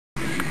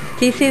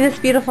Do you see this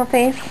beautiful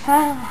face?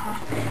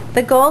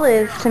 The goal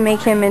is to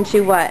make him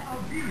into what?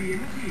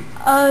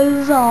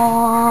 A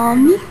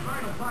zombie.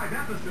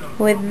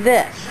 With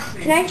this.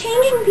 Can I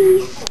change in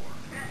peace?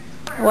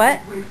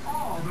 What?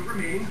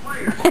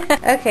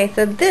 Okay,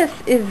 so this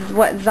is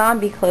what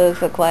zombie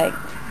clothes look like.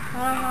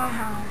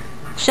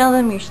 Show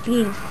them your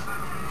steez.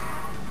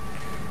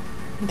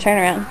 And turn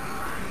around.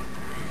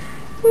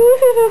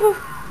 Woo-hoo-hoo-hoo.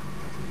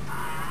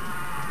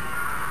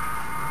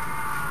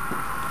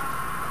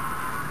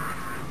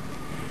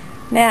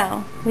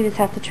 Now, we just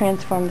have to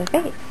transform the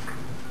face.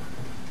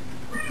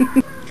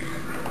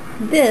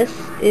 This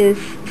is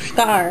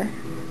scar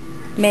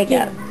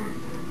makeup.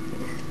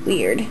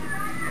 Weird.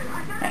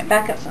 Alright,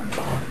 back up some.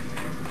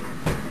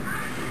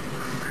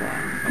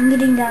 I'm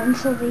getting down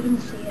so they can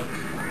see it.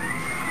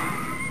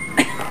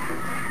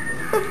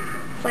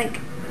 It's like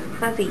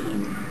fuzzy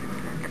and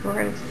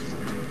gross.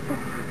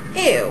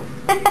 Ew.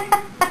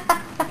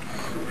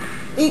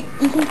 You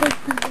can take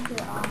pieces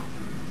it off.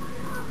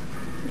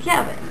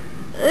 Yeah, but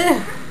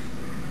ugh.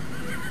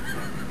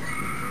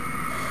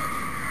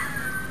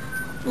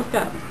 Look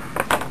up.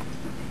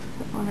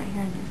 Put one right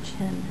here on your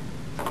chin.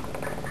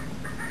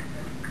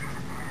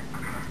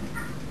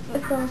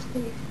 What's those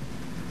feet?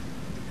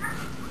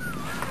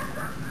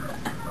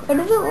 What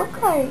does it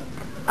look like?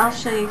 I'll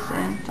show you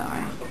soon.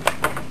 Sorry.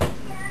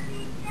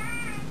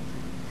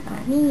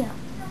 Mia.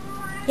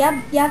 You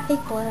have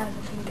fake blood on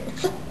your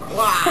fingers.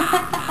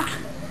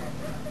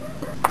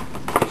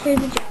 Here's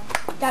the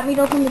gel. Got me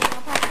to open the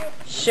gel packet?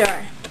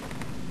 Sure.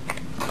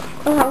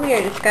 Oh, how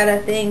weird. It's got a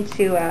thing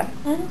to,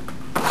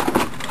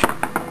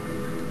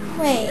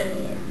 Wait.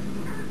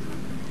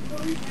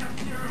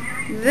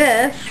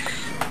 This.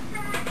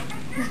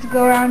 Just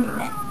go around your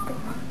neck.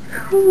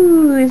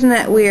 Ooh, isn't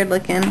that weird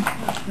looking?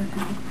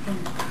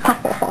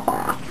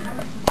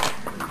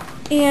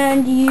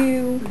 And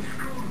you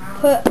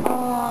put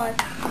on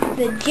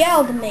the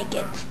gel to make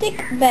it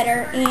stick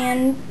better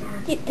and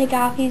take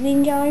off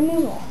using gel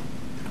removal.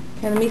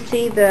 Okay, let me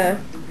see the...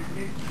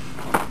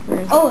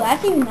 Oh,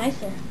 that's even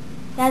nicer.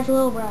 That's a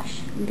little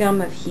brush.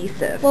 Gum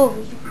adhesive. Whoa.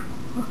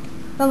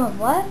 Gum of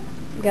what?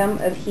 Gum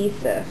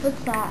adhesive.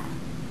 What's that?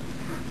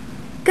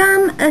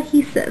 Gum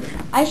adhesive.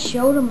 I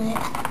showed him it.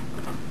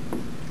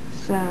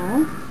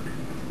 So...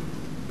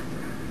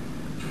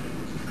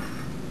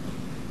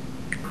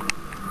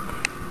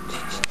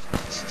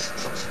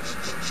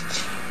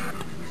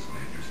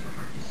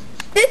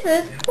 This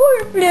is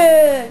horror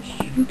flesh.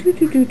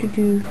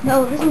 Do-do-do-do-do.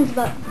 No, this one's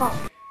about to fall.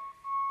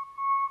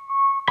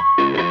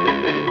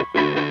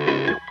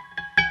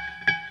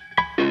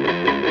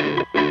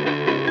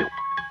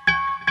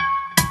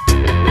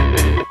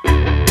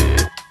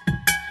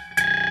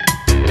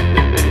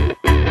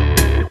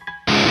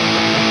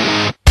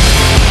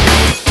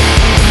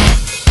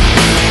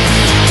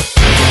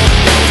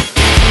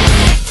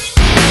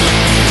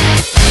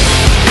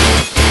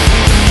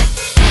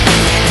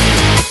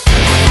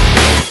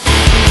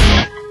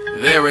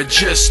 There are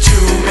just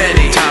too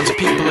many times that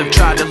people have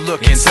tried to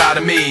look inside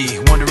of me,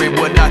 wondering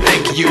what I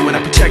think of you when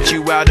I protect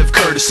you out of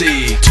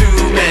courtesy. Too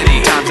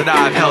many times that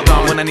I've held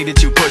on when I needed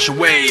to push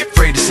away,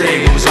 afraid to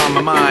say what was on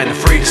my mind,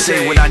 afraid to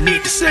say what I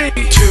need to say.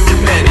 Too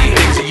many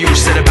things that you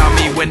said about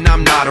me when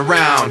I'm not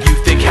around. You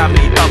think having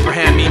the upper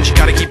hand means you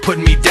gotta keep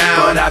putting me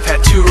down, but I've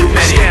had too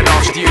many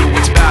standoffs with you.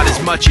 It's about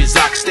as much as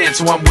I can stand,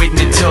 so I'm waiting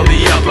until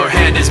the upper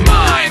hand is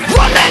mine. 1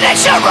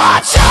 minute you're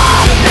on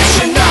top, the next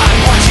you're not.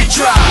 Watch it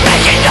drop,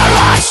 making the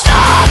rush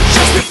stop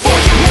just before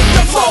you hit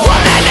the floor.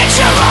 1 minute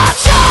you're on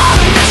top,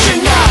 the next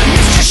you're not.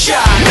 Missed your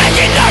shot,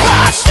 making the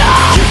rush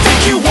stop. You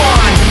think you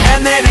won,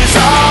 and then it's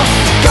all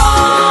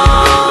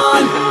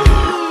gone.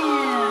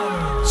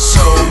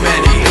 So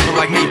many people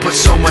like me put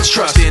so much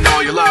trust in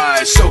all your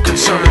lies, so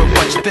concerned with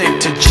what you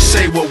think to just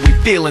say what we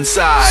feel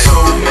inside.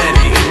 So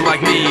many people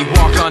like me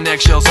walk on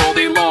eggshells all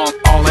day long.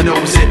 All I know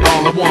is that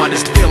all I want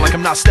is to feel like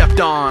I'm not stepped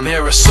on.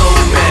 There are so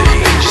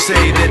many things you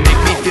say that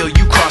make me feel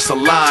you cross the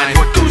line.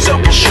 What goes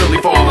up will surely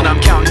fall, and I'm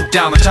counting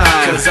down the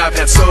time, cause I've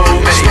had so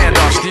many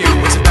standoffs with you.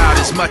 It's about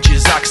as much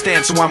as I can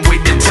stand, so I'm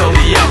waiting until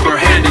the upper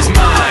hand is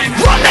mine.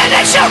 1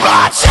 minute you're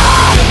on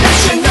top, the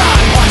next you're not.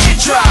 Watch it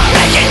drop,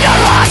 making the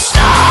rush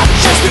stop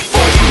just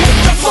before you hit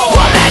the floor.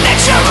 1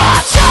 minute you're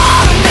on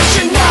top, the next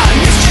you're not.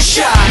 Missed your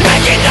shot,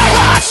 making the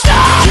rush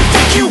stop. You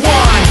think you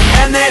won,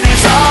 and then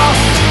it's all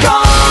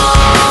gone.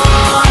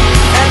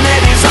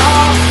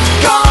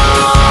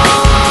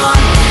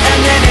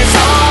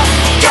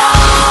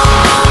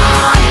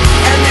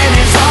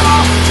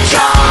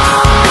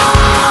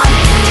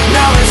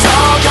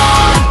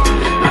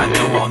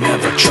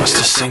 Trust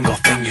a single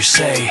thing you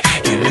say.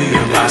 You knew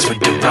your lies would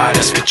divide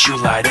us, but you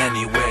lied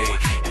anyway.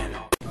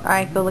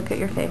 Alright, go look at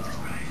your face.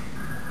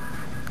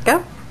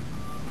 Go.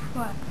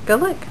 What? Go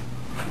look.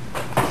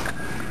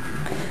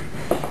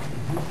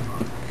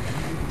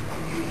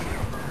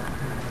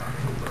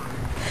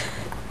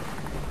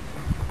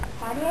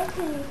 How do I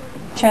see?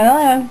 Turn the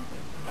light on.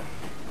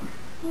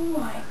 Oh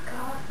my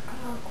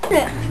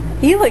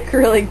god. You look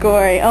really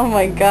gory. Oh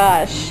my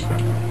gosh. I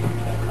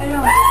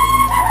know.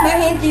 My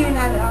hands even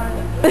have it on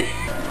it.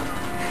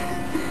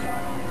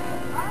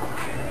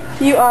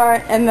 You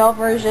are a male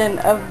version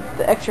of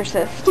The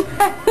Exorcist.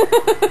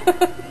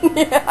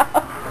 Yeah.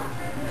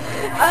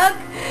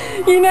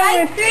 You know,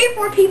 like 3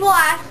 or 4 people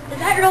asked, "Is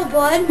that real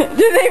blood?" do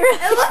they really?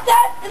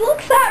 It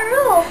looks that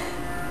real.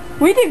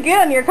 We did good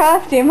on your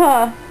costume,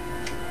 huh?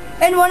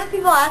 And one of the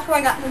people asked where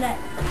I got the net.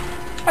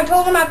 I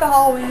told him at the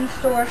Halloween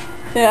store.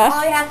 Yeah.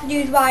 All he has to do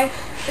is buy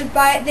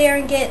it there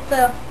and get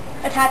the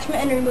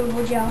attachment and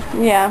removable gel.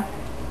 Yeah.